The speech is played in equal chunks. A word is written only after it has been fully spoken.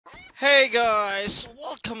Hey guys,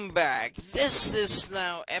 welcome back. This is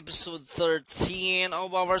now episode 13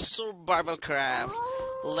 of our Survival Craft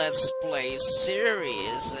Let's Play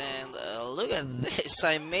series. And look at this,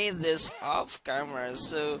 I made this off camera.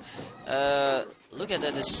 Look at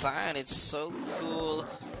the design, it's so cool.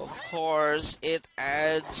 Of course, it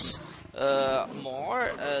adds more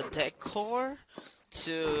decor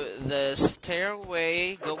to the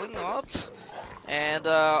stairway going up. And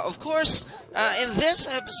of course, in this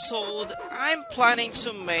episode, I'm planning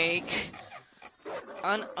to make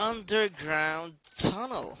an underground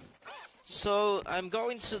tunnel. So I'm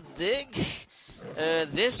going to dig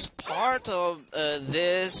this part of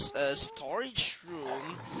this storage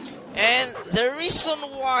room. And the reason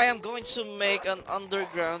why I'm going to make an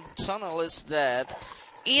underground tunnel is that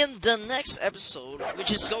in the next episode,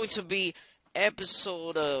 which is going to be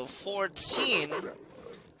episode 14,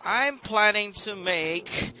 I'm planning to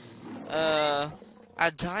make uh, a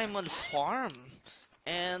diamond farm.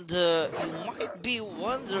 And you might be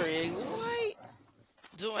wondering, why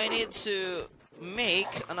do I need to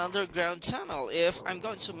make an underground tunnel if I'm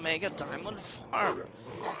going to make a diamond farm?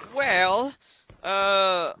 Well,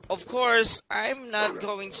 of course, I'm not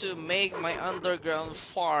going to make my underground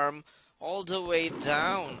farm all the way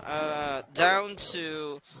down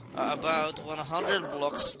to about 100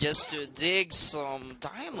 blocks just to dig some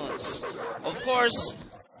diamonds. Of course,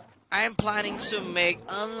 I'm planning to make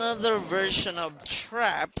another version of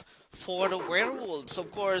trap for the werewolves.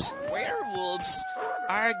 Of course, werewolves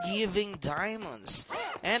are giving diamonds,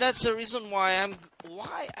 and that's the reason why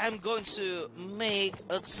I'm going to make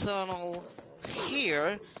a tunnel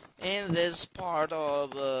here in this part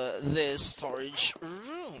of this storage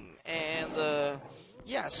room. And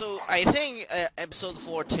yeah, so I think episode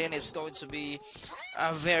 14 is going to be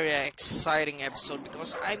a very exciting episode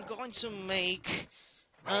because I'm going to make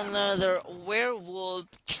another werewolf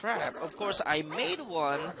trap. Of course, I made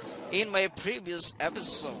one in my previous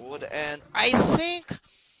episode, and I think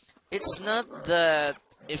it's not that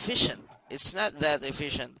efficient. It's not that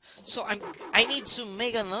efficient. So I need to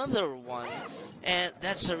make another one, and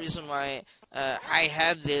that's the reason why I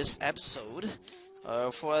have this episode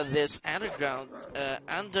for this underground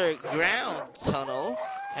tunnel,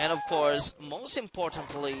 and of course, most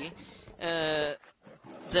importantly. Uh,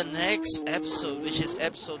 the next episode, which is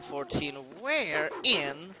episode 14,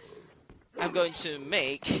 wherein I'm going to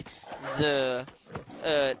make the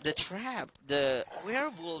trap, the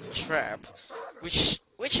werewolf trap, which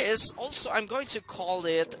is also I'm going to call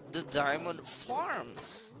it the diamond farm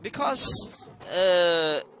because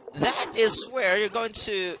that is where you're going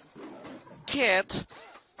to get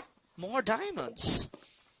more diamonds.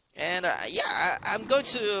 And yeah, I'm going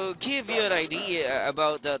to give you an idea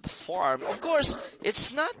about that farm. Of course,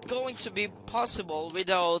 it's not going to be possible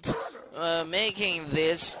without making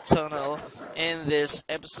this tunnel in this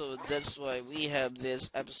episode. That's why we have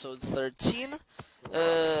this episode 13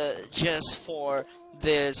 just for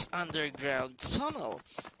this underground tunnel.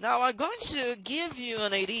 Now, I'm going to give you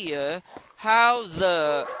an idea how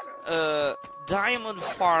the diamond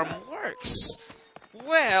farm works.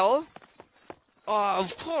 Well,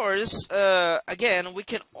 of course, again, we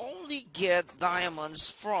can only get diamonds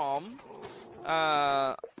from,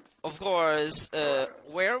 uh, of course,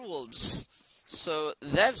 werewolves. So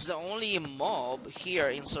that's the only mob here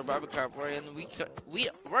in Survival Craft wherein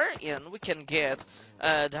we can get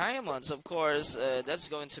diamonds. Of course, that's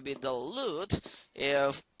going to be the loot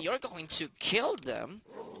if you're going to kill them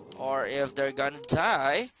or if they're gonna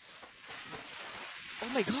die. Oh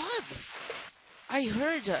my God! I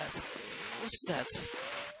heard that. What's that?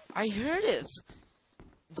 I heard it.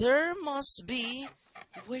 There must be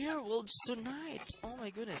werewolves tonight. Oh my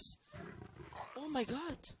goodness. Oh my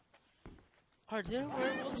God. Are there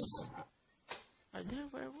werewolves? Are there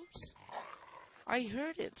werewolves? I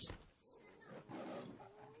heard it.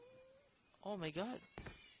 Oh my God.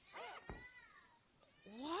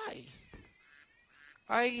 Why?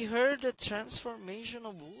 I heard the transformation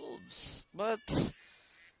of wolves, but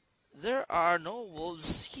there are no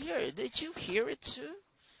wolves here. Did you hear it too?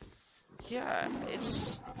 Yeah,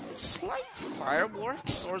 it's like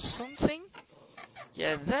fireworks or something.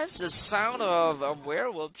 Yeah, that's the sound of a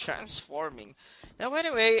werewolf transforming. Now,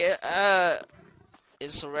 anyway,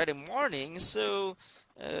 it's already morning, so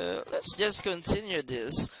let's just continue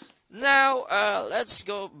this. Now, let's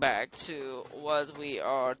go back to what we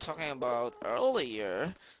are talking about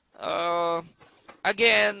earlier. Uh,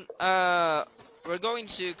 Again, we're going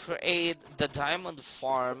to create the diamond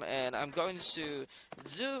farm, and I'm going to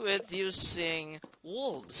do it using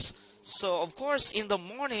wolves. So, of course, in the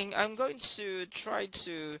morning, I'm going to try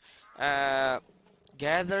to uh,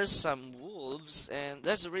 gather some wolves, and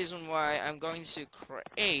that's the reason why I'm going to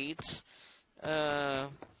create uh,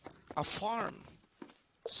 a farm.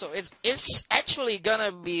 So it's actually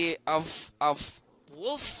gonna be of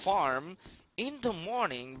wolf farm in the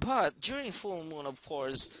morning, but during full moon, of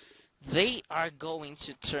course, they are going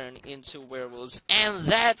to turn into werewolves, and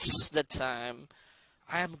that's the time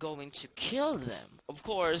I am going to kill them. Of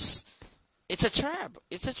course, it's a trap.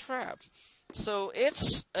 It's a trap. So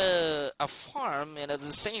it's a farm, and at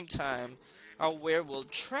the same time, a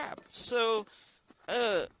werewolf trap. So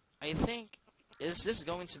I think, is this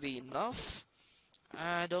going to be enough?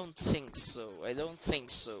 I don't think so. I don't think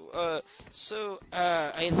so.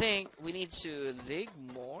 I think we need to dig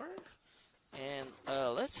more. And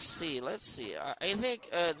let's see. Let's see. I think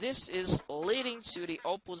this is leading to the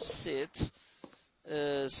opposite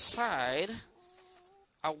side,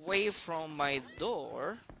 away from my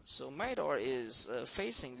door. So my door is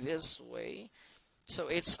facing this way. So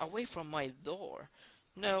it's away from my door.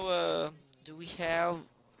 Now, do we have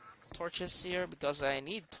torches here? Because I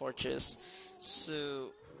need torches.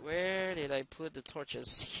 So where did I put the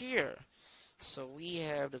torches? Here. So we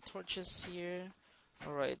have the torches here.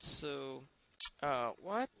 Alright, so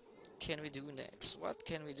what can we do next? What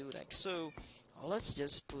can we do next? So let's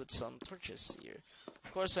just put some torches here.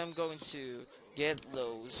 Of course, I'm going to get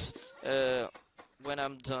those when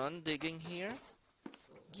I'm done digging here.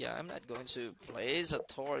 Yeah, I'm not going to place a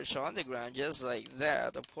torch on the ground just like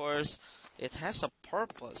that. Of course, it has a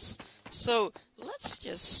purpose. So let's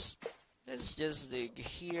just dig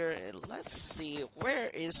here, and let's see where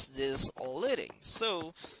is this leading.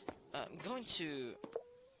 So I'm going to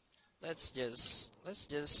let's just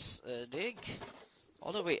dig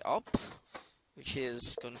all the way up, which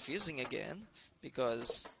is confusing again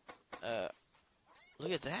because uh,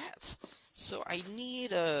 look at that. So I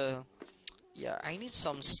need I need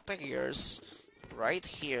some stairs right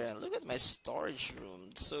here, and look at my storage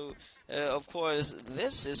room. So of course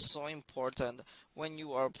this is so important when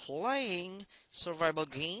you are playing survival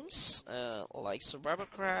games like Survival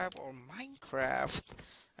Craft or Minecraft.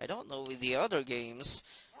 I don't know with the other games.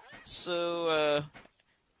 So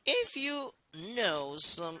if you know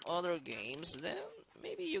some other games, then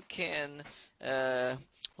maybe you can uh,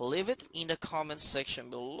 leave it in the comment section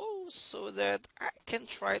below so that I can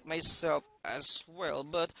try it myself as well.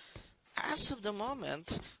 But as of the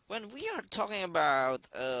moment, when we are talking about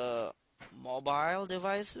mobile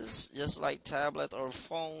devices, just like tablet or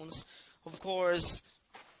phones, of course,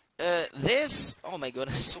 this, oh my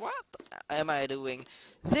goodness, what am I doing?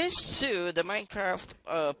 This too, the Minecraft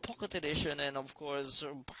Pocket Edition and of course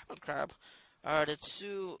Survival Craft are the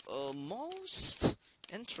two most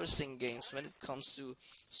interesting games when it comes to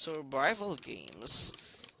survival games.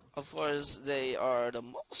 Of course, they are the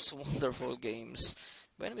most wonderful games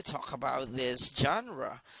when we talk about this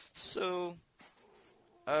genre. So,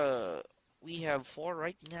 uh, we have four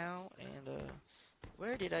right now, and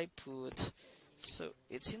where did I put? So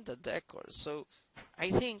it's in the decor. So I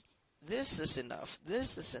think this is enough.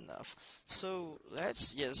 This is enough. So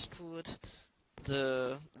let's just put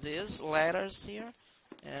these ladders here,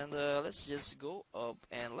 and let's just go up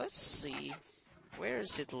and let's see where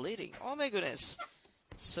is it leading. Oh my goodness!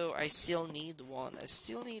 So I still need one. I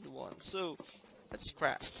still need one. So let's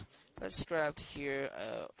craft. Let's craft here.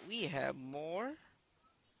 We have more.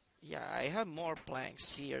 Yeah, I have more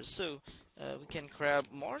planks here. So we can grab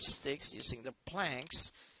more sticks using the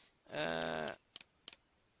planks. Uh,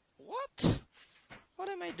 what? What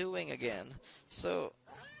am I doing again? So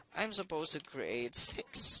I'm supposed to create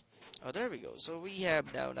sticks. Oh, there we go. So we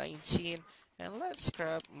have now 19, and let's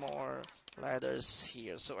grab more ladders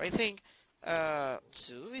here. So I think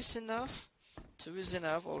two is enough. Two is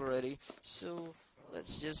enough already. So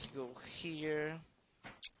let's just go here.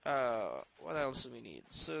 What else do we need?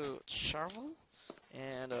 So shovel,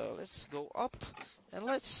 and let's go up, and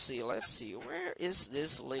let's see where is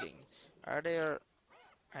this leading. Are there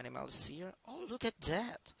animals here? Oh, look at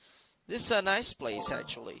that. This is a nice place,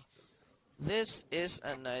 actually. This is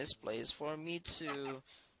a nice place for me to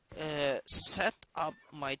set up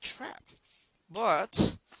my trap.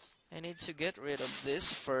 But I need to get rid of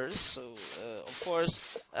this first. So, of course,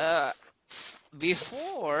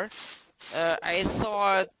 before I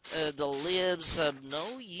thought the libs have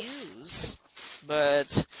no use.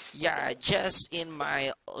 But yeah, just in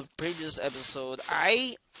my previous episode,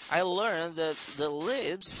 I learned that the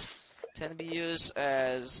libs can be used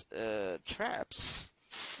as traps.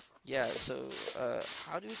 Yeah, so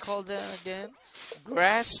how do we call them again?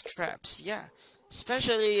 Grass traps. Yeah,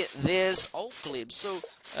 especially this oak leaves. So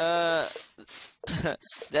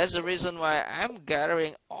that's the reason why I'm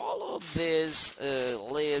gathering all of these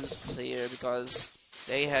leaves here because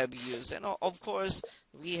they have used. And of course,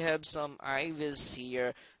 we have some ivies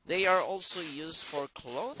here. They are also used for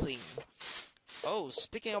clothing. Oh,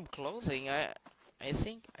 speaking of clothing, I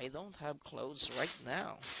think I don't have clothes right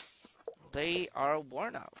now. They are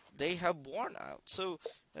worn out. They have worn out. So,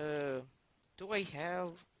 do I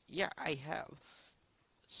have? Yeah, I have.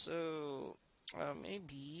 So,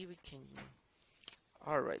 maybe we can.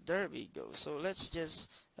 Alright, there we go. So let's just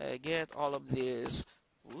get all of these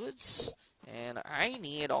woods, and I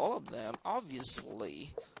need all of them,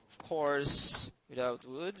 obviously. Of course, without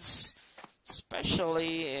woods,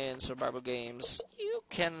 especially in survival games, you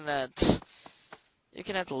cannot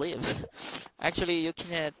live. Actually, you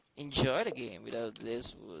cannot enjoy the game without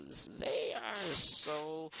these woods. They are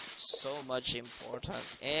so much important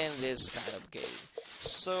in this kind of game.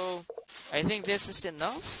 So I think this is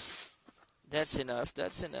enough. That's enough.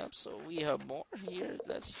 That's enough. So we have more here.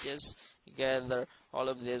 Let's just gather all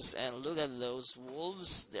of this and look at those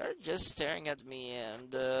wolves. They're just staring at me.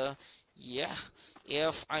 And yeah,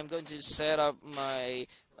 if I'm going to set up my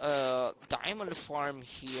diamond farm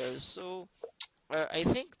here, so I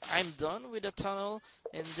think I'm done with the tunnel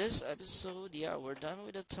in this episode. Yeah, we're done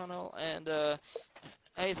with the tunnel, and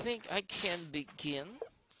I think I can begin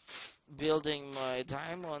building my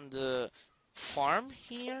diamond farm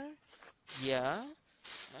here. Yeah,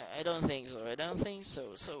 I don't think so. I don't think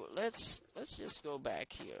so. So let's just go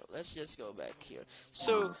back here. Let's just go back here.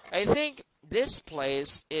 So I think this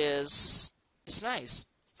place is nice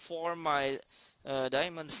for my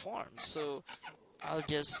diamond farm. So I'll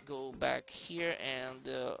just go back here and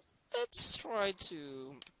let's try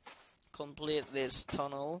to complete this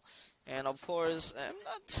tunnel. And of course, I'm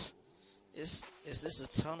not. Is this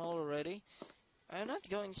a tunnel already? I'm not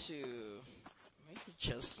going to make it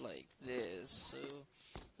just like this. So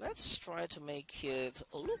let's try to make it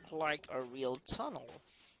look like a real tunnel.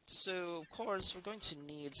 So of course we're going to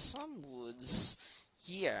need some woods.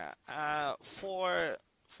 Yeah, for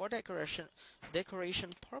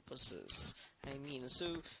decoration purposes. I mean,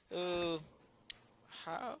 so uh,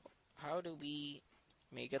 how how do we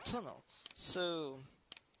make a tunnel? So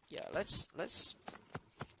yeah, let's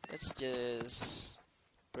just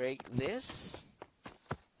break this.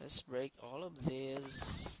 Let's break all of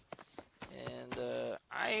this, and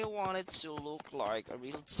I want it to look like a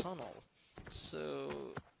real tunnel.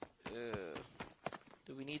 So uh,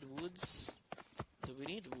 do we need woods? Do we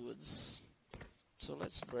need woods? So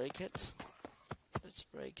let's break it. Let's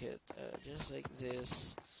break it just like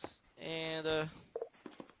this, and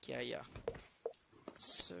yeah.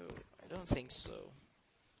 So I don't think so.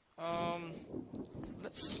 Um,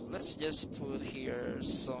 let's just put here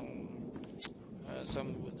some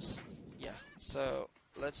woods. Yeah. So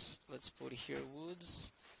let's put here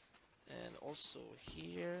woods, and also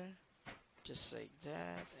here, just like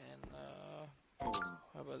that. And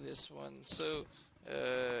how about this one? So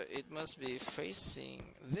it must be facing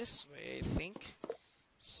this way, I think.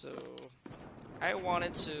 So I want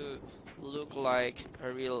it to look like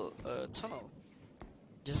a real tunnel,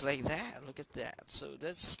 just like that. Look at that. So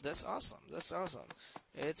that's awesome. That's awesome.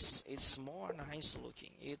 It's more nice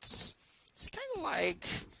looking. It's kind of like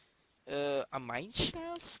a mine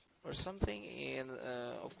shaft or something in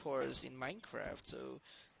of course in Minecraft. So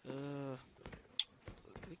uh,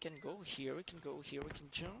 we can go here. We can go here. We can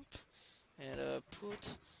jump and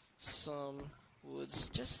put some woods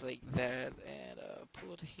just like that, and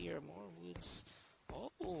put here more woods. Oh,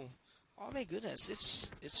 oh my goodness!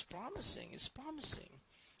 It's promising. It's promising.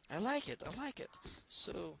 I like it. I like it.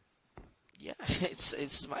 So yeah,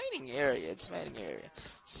 it's mining area. It's mining area.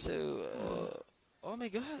 So oh my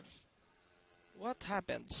god, what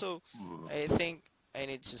happened? So I think I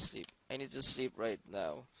need to sleep. I need to sleep right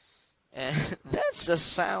now. And that's the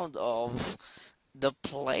sound of the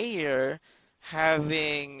player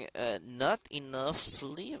having not enough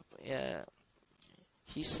sleep. Yeah,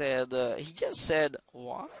 he just said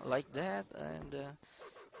what like that, and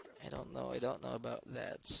I don't know about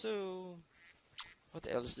that. So what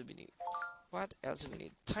else do we need? What else do we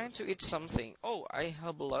need? Time to eat something. Oh, I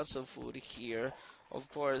have lots of food here. Of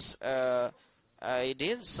course, I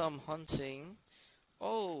did some hunting.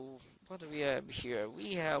 Oh, what do we have here?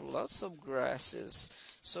 We have lots of grasses.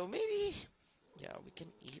 So maybe, yeah, we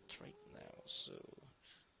can eat right now. So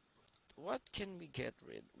what can we get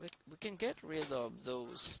rid? We can get rid of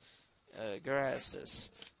those grasses,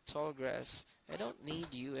 tall grass. I don't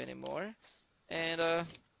need you anymore. And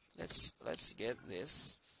let's get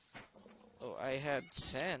this. Oh, I have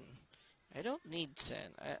 10. I don't need 10.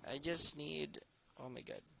 I just need. Oh my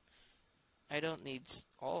god. I don't need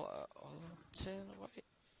all 10.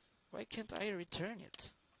 Why can't I return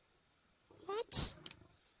it? What?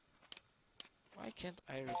 Why can't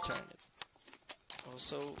I return it? Oh,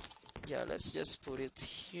 so yeah, let's just put it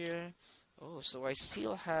here. Oh, so I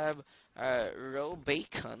still have raw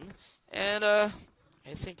bacon, and I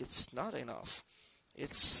think it's not enough.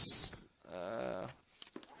 It's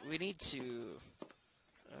we need to.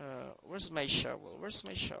 Where's my shovel? Where's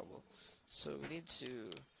my shovel? So we need to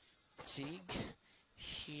dig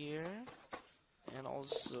here and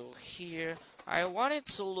also here. I want it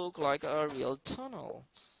to look like a real tunnel.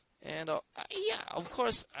 And yeah, of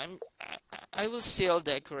course, I will still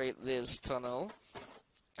decorate this tunnel.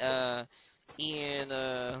 Uh, in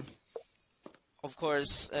of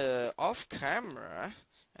course, off camera.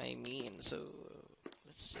 I mean, so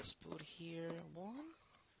let's just put here one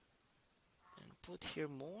and put here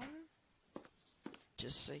more,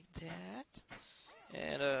 just like that,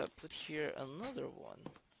 and put here another one.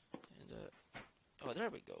 And oh,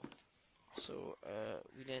 there we go. So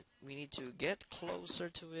we need to get closer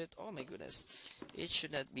to it. Oh my goodness, it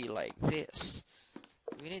should not be like this.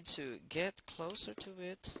 We need to get closer to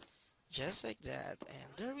it, just like that,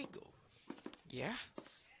 and there we go. Yeah,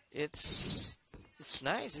 it's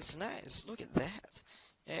nice. It's nice. Look at that.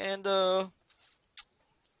 And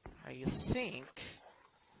I think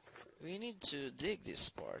we need to dig this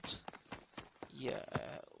part. Yeah,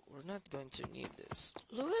 we're not going to need this.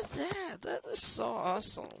 Look at that. That is so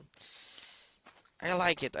awesome. I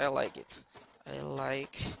like it. I like it. I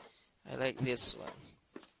like this one.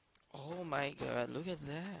 Oh my god, look at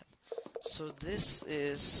that. So this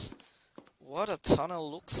is what a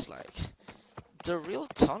tunnel looks like. The real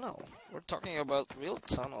tunnel. We're talking about real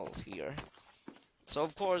tunnel here. So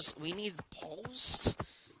of course we need posts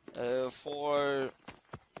for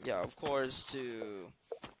yeah, of course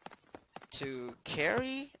to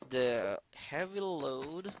carry the heavy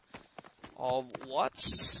load of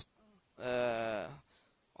what's uh,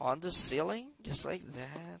 on the ceiling, just like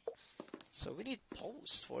that. So we need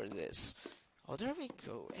posts for this. Oh, there we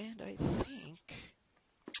go. And I think,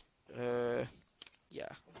 yeah,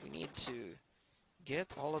 we need to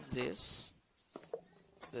get all of this.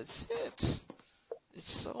 That's it.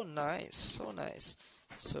 It's so nice, so nice.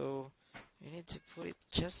 So we need to put it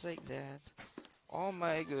just like that. Oh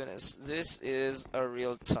my goodness, this is a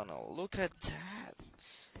real tunnel. Look at that.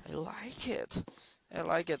 I like it. I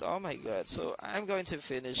like it. Oh my god. So I'm going to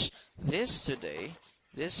finish this today,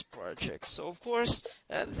 this project. So of course,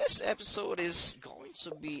 this episode is going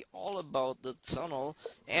to be all about the tunnel,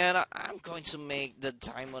 and I'm going to make the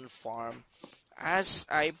diamond farm as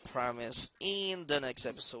I promised in the next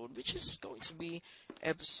episode, which is going to be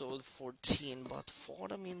episode 14. But for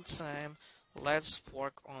the meantime, let's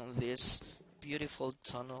work on this beautiful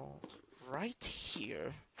tunnel right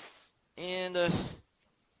here. And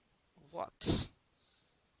what?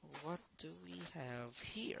 What do we have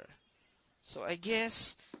here? So I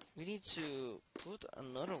guess we need to put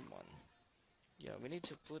another one. Yeah, we need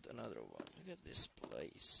to put another one. Look at this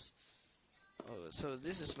place. Oh, so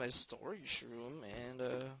this is my storage room, and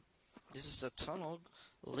this is the tunnel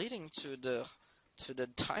leading to the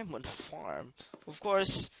diamond farm. Of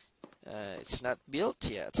course, it's not built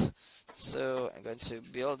yet, so I'm going to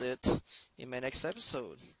build it in my next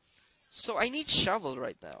episode. So I need shovel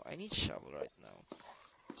right now. I need shovel right now.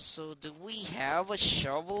 So do we have a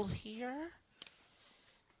shovel here?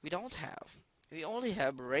 We don't have. We only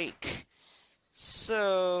have rake.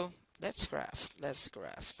 So let's craft. Let's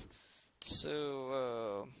craft.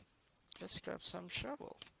 So let's grab some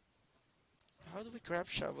shovel. How do we grab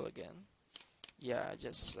shovel again? Yeah,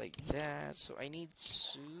 just like that. So I need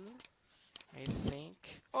two, I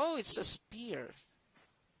think. Oh, it's a spear.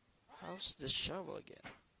 How's the shovel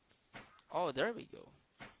again? Oh, there we go.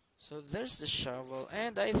 So there's the shovel,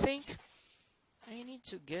 and I think I need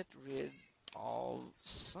to get rid of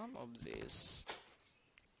some of this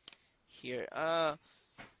here.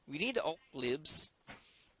 We need oak leaves.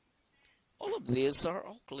 All of these are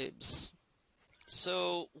oak leaves.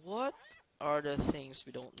 So what are the things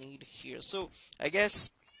we don't need here? So I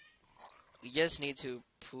guess we just need to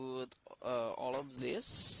put all of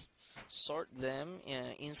this, sort them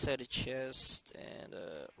inside the chest, and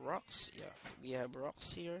rocks. Yeah, we have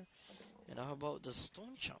rocks here. And how about the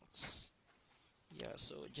stone chunks? Yeah,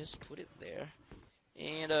 so just put it there.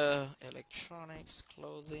 And electronics,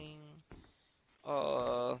 clothing.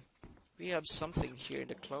 We have something here in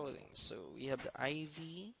the clothing. So we have the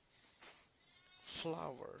ivy,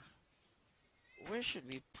 flower. Where should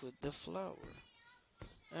we put the flower?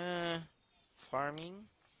 Farming.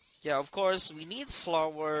 Yeah, of course we need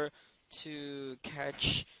flour to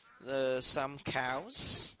catch some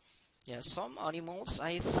cows. Yeah, some animals.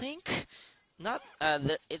 I think not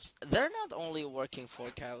they're not only working for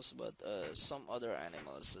cows, but some other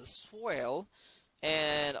animals as well.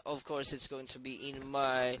 And of course, it's going to be in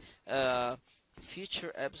my uh,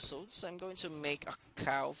 future episodes. I'm going to make a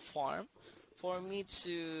cow farm for me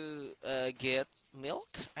to get milk.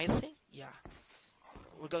 I think, yeah,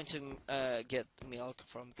 we're going to get milk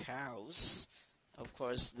from cows. Of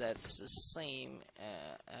course, that's the same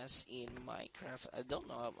as in Minecraft. I don't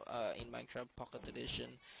know in Minecraft Pocket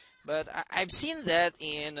Edition, but I've seen that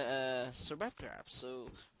in Survivecraft.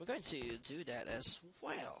 So we're going to do that as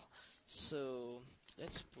well. So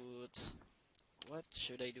let's put. What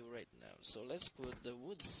should I do right now? So let's put the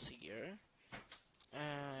woods here.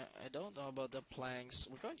 I don't know about the planks.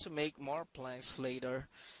 We're going to make more planks later,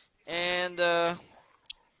 and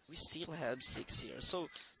we still have 6 here, so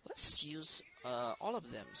let's use all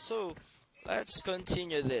of them. So let's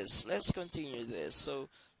continue this. So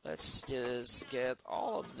let's just get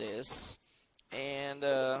all of this, and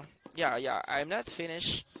yeah, I'm not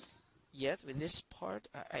finished yet with this part.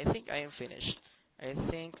 I think I am finished.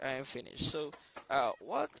 So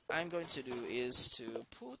what I'm going to do is to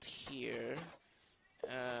put here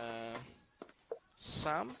uh,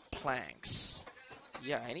 some planks.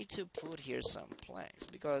 Yeah, I need to put here some planks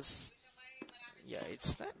because yeah,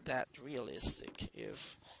 it's not that realistic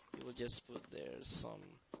if you will just put there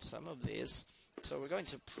some of this. So we're going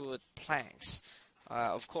to put planks.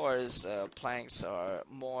 Of course, planks are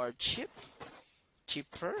more cheaper.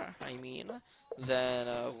 I mean, than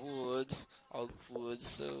wood, oak wood.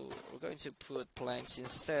 So we're going to put planks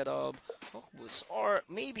instead of oak woods, or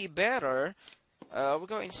maybe better, we're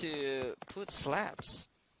going to put slabs.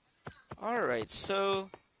 All right, so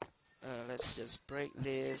let's just break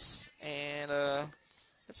this and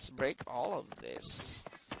let's break all of this.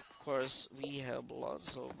 Of course, we have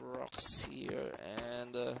lots of rocks here,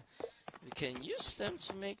 and we can use them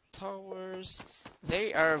to make towers.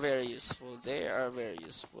 They are very useful.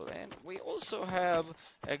 And we also have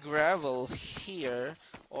a gravel here,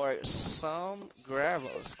 or some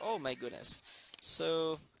gravels. Oh my goodness.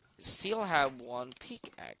 So, still have one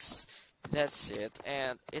pickaxe. That's it.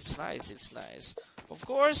 And it's nice. Of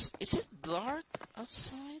course, is it dark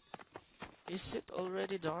outside? Is it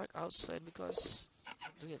already dark outside? Because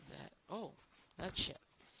look at that. Oh, not yet.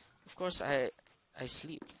 Of course, I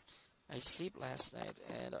sleep. I sleep last night,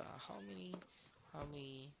 and how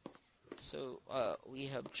many? So we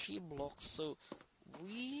have 3 blocks. So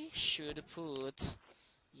we should put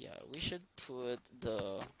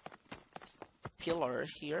the pillar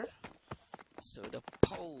here. So the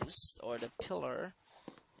post or the pillar,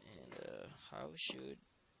 and how should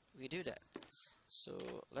we do that? So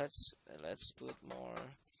let's put more.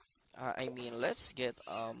 I mean, let's get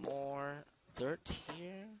more dirt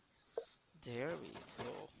here. There we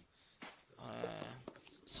go.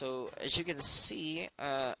 So as you can see,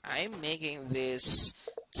 I'm making this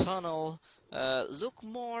tunnel look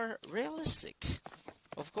more realistic.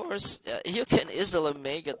 Of course, you can easily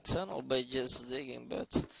make a tunnel by just digging,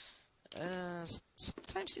 but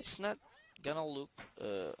sometimes it's not gonna look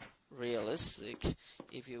realistic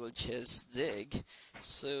if you will just dig.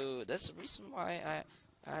 So that's the reason why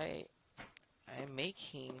I I'm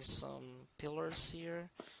making some pillars here.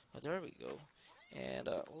 Oh, there we go. And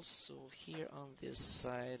also here on this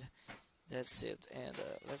side. That's it. And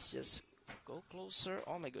let's just go closer.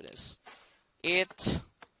 Oh my goodness. It.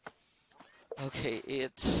 Okay,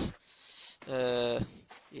 uh,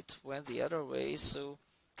 it went the other way. So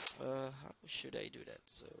how should I do that?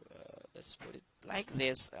 So let's put it like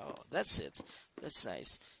this. Oh, that's it. That's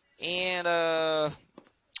nice. And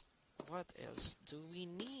what else do we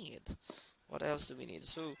need? What else do we need?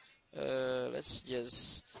 So let's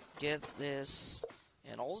just get this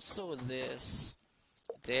and also this.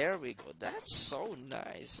 There we go. That's so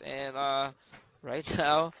nice. And right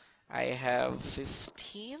now I have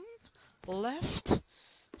 15 left.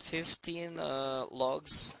 15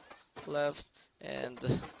 logs left, and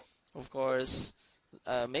of course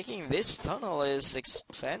making this tunnel is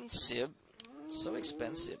expensive. So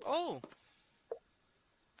expensive. Oh,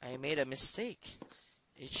 I made a mistake.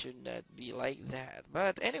 It should not be like that.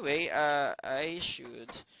 But anyway, I should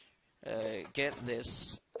get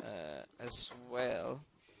this as well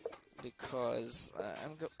because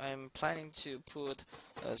I'm planning to put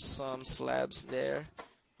some slabs there.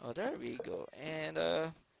 Oh, there we go. And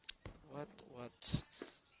what?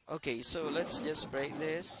 Okay, so let's just break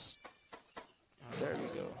this. Oh, there we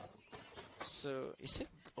go. So is it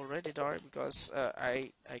already dark? Because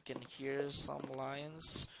I can hear some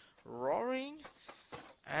lions roaring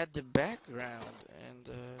at the background, and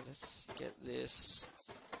let's get this.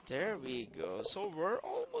 There we go. So we're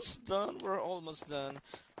almost done.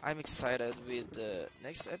 I'm excited with the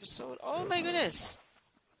next episode. Oh my goodness!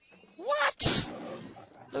 What?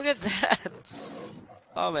 Look at that!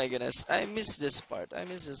 Oh my goodness, I missed this part. I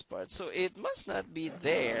missed this part. So it must not be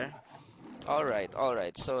there. All right.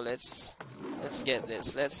 So let's get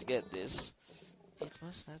this. Let's get this. It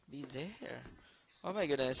must not be there. Oh my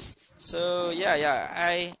goodness. So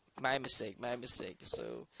yeah. My mistake. My mistake.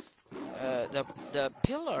 So the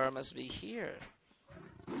pillar must be here.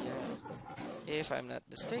 Yeah, if I'm not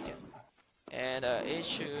mistaken. And it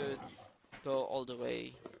should go all the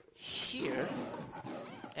way here.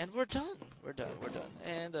 And we're done. We're done. We're done.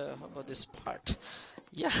 And how about this part?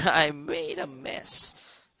 Yeah, I made a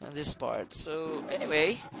mess on this part. So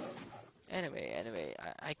anyway,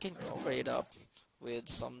 I can cover it up with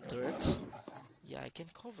some dirt. Yeah, I can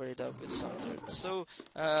cover it up with some dirt. So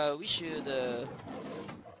we should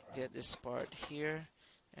get this part here,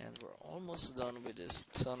 and we're almost done with this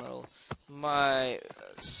tunnel. My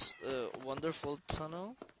wonderful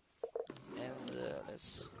tunnel. And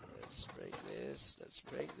let's break this. Let's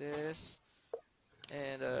break this.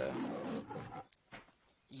 And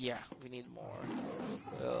yeah, we need more.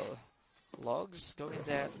 Well, logs going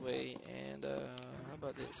that way. And how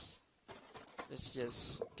about this? Let's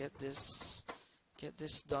just get this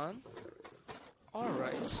done. All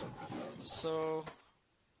right. So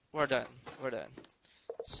we're done. We're done.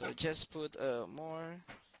 So just put two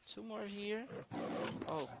more here.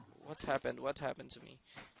 Oh, what happened? What happened to me?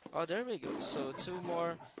 Oh, there we go. So two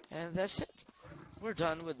more, and that's it. We're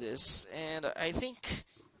done with this, and I think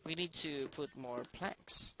we need to put more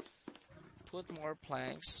planks. Put more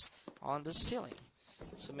planks on the ceiling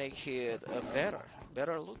to make it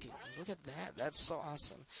better looking. Look at that. That's so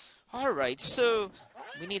awesome. All right, so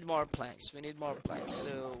we need more planks. We need more planks.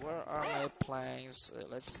 So where are my planks?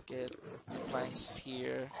 Let's get the planks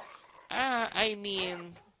here. I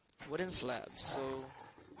mean wooden slabs. So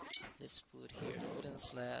let's put here the wooden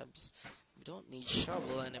slabs. We don't need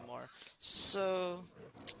shovel anymore. So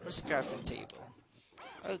where's the crafting table?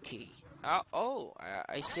 Okay.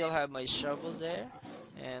 I still have my shovel there.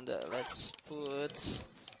 And let's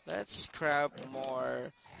grab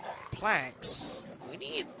more planks. We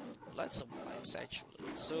need lots of planks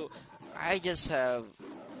actually. So I just have,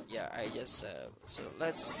 yeah, I just have. So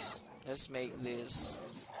let's make this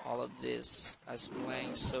all of this as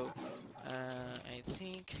planks. So I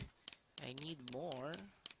think I need more.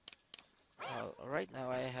 Right now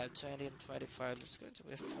I have 20 and 25. It's going to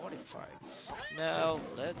be 45. Now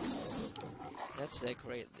let's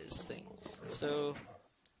decorate this thing. So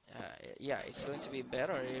yeah, it's going to be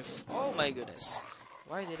better if. Oh my goodness,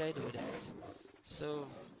 why did I do that? So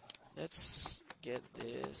let's get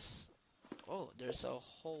this. Oh, there's a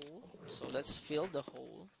hole. So let's fill the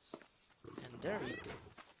hole, and there we go.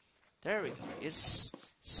 There we go. It's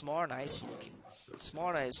more nice looking. It's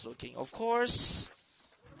more nice looking. Of course,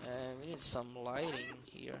 we need some lighting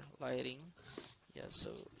here. Lighting. Yeah. So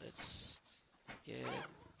let's get.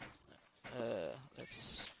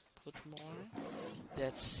 Let's put more.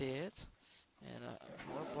 That's it. And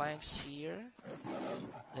more planks here.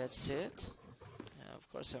 That's it.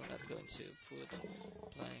 Of course, I'm not going to put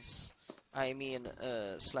planks. I mean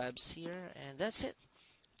slabs here, and that's it.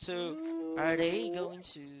 So, are they going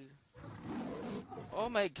to? Oh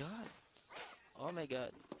my god! Oh my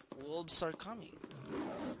god! Wolves are coming!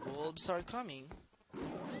 Wolves are coming!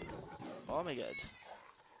 Oh my god!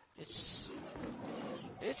 It's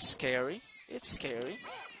it's scary. It's scary.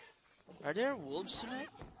 Are there wolves tonight?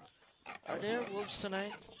 Are there wolves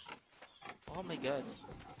tonight? Oh my god!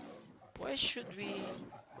 Why should we?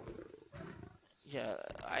 Yeah,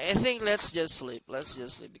 I think let's just sleep. Let's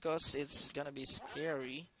just sleep because it's gonna be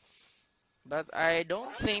scary. But I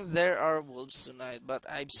don't think there are wolves tonight. But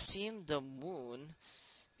I've seen the moon.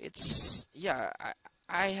 It's yeah.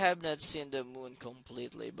 I have not seen the moon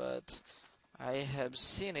completely, but I have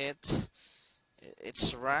seen it.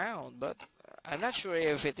 It's round, but I'm not sure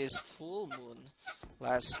if it is full moon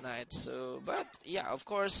last night. So, but yeah, of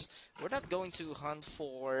course, we're not going to hunt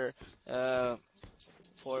for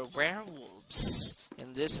werewolves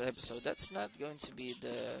in this episode. That's not going to be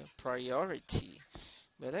the priority.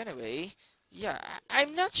 But anyway, yeah,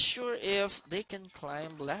 I'm not sure if they can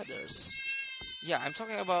climb ladders. Yeah, I'm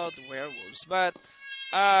talking about werewolves, but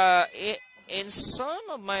in some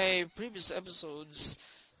of my previous episodes,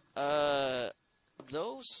 uh,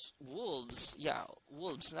 those wolves, yeah,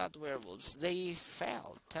 wolves, not werewolves, they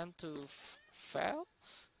tend to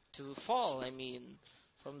fall. I mean,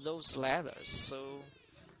 from those ladders. So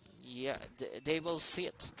yeah, they will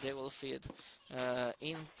fit. They will fit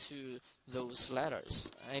into those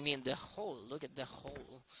ladders. I mean, the hole. Look at the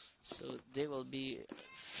hole. So they will be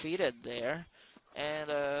fitted there. And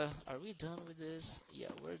are we done with this?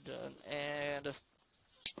 Yeah, we're done. And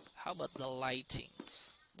how about the lighting?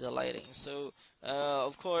 The lighting. So,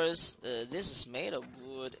 of course, this is made of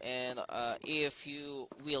wood, and if you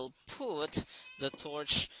will put the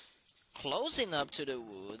torch close enough to the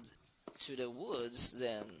woods,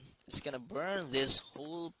 then it's gonna burn this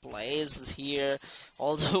whole place here,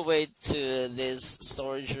 all the way to this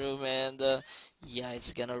storage room, and yeah,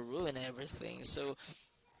 it's gonna ruin everything. So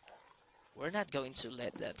we're not going to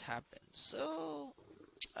let that happen. So,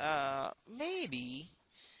 maybe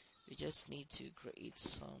we just need to create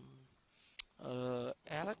some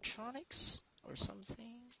electronics or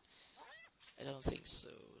something. I don't think so.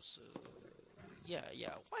 So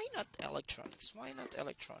yeah. Why not electronics? Why not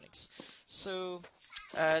electronics? So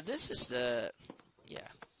this is the yeah.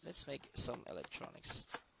 Let's make some electronics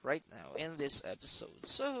right now in this episode.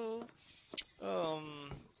 So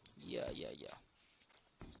um yeah.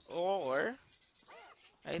 Or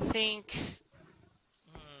I think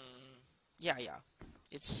yeah.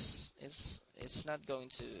 It's not going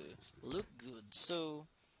to look good. So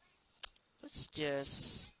let's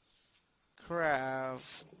just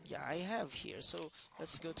craft. Yeah, I have here. So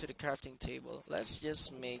let's go to the crafting table. Let's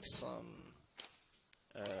just make some.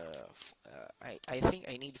 I think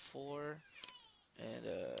I need four, and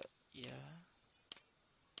yeah.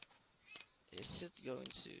 Is it going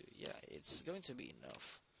to? Yeah, it's going to be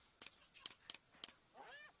enough.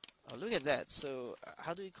 Oh, look at that. So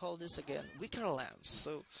how do we call this again? Wicker lamps.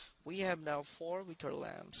 So we have now four wicker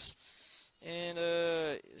lamps, and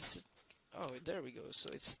is it? Oh, there we go.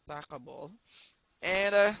 So it's stackable,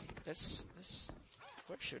 and let's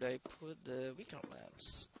where should I put the wicker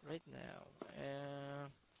lamps right now?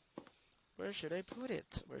 Where should I put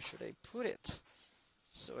it? Where should I put it?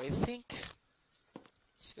 So I think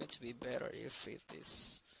it's going to be better if it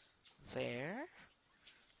is there.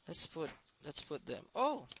 Let's put let's put them.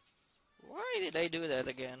 Oh, why did I do that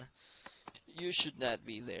again? You should not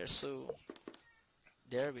be there. So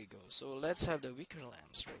there we go. So let's have the wicker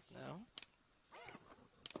lamps right now.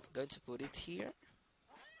 Going to put it here.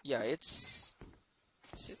 Yeah, it's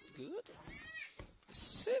is it good?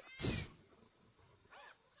 Is it?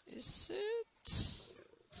 Is it?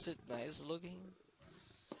 Is it nice looking?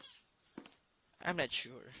 I'm not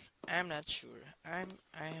sure. I'm not sure. I'm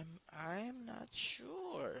not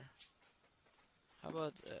sure. How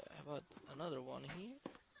about another one here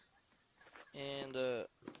and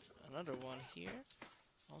another one here,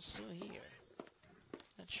 also here.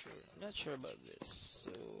 Not sure. Not sure about this.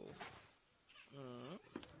 So, mm,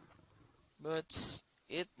 but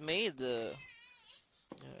it made the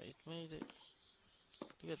yeah, it made it.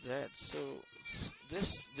 Look at that. So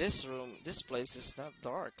this room, this place is not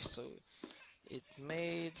dark. So it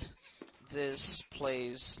made this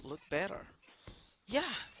place look better.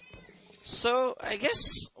 Yeah. So I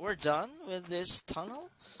guess we're done with this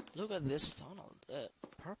tunnel. Look at this tunnel.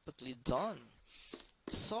 Perfectly done.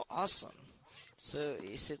 So awesome. So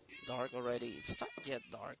is it dark already? It's not yet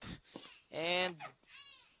dark. And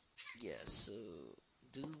yeah, so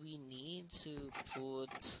do we need to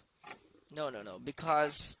put no,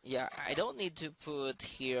 because yeah, I don't need to put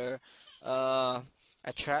here a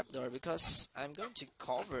trapdoor because I'm going to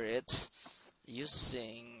cover it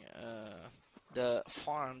using the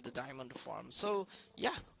diamond farm. So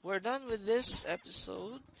yeah, we're done with this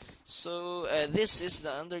episode. So this is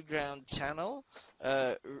the underground channel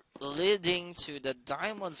leading to the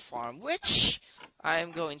diamond farm, which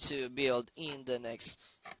I'm going to build in the next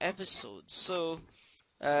episode. So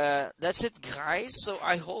that's it, guys. So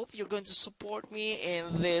I hope you're going to support me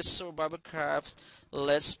in this survival craft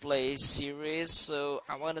let's play series. So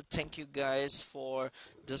I want to thank you guys for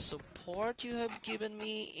the support you have given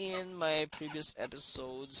me in my previous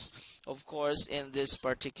episodes, of course in this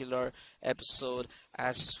particular episode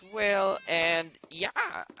as well. And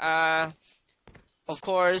yeah, of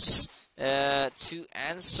course, to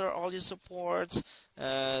answer all your support,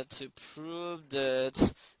 to prove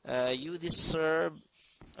that you deserve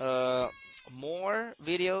uh, more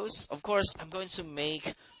videos. Of course, I'm going to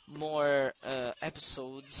make more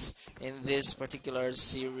episodes in this particular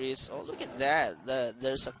series. Oh, look at that!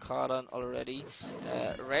 There's a cotton already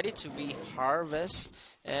ready to be harvested.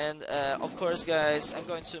 And of course, guys, I'm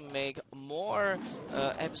going to make more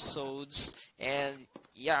episodes. And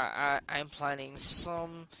yeah, I'm planning so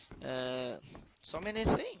many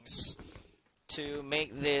things to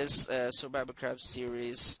make this Survival Craft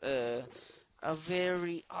series a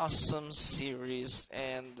very awesome series,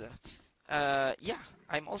 and yeah,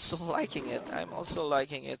 I'm also liking it. I'm also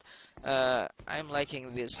liking it. I'm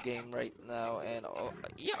liking this game right now, and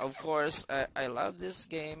yeah, of course, I love this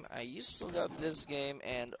game. I used to love this game,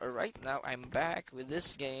 and right now I'm back with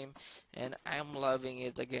this game, and I'm loving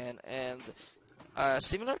it again. And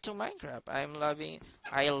similar to Minecraft,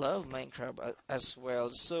 I love Minecraft as well.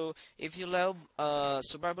 So if you love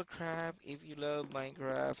Survival Craft, if you love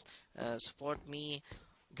Minecraft, support me,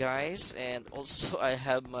 guys. And also I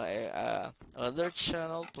have my other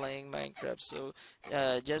channel playing Minecraft. So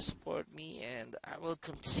just support me, and I will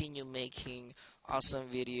continue making awesome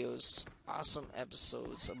videos, awesome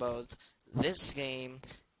episodes about this game,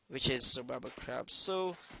 which is Survival Craft.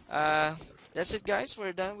 So uh, that's it, guys.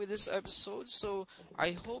 We're done with this episode. So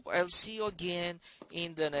I hope I'll see you again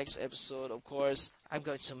in the next episode. Of course, I'm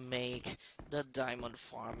going to make the diamond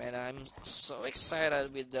farm, and I'm so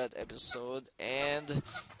excited with that episode. And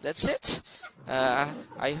that's it.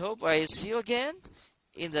 I hope I see you again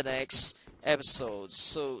in the next episode.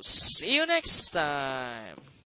 So see you next time.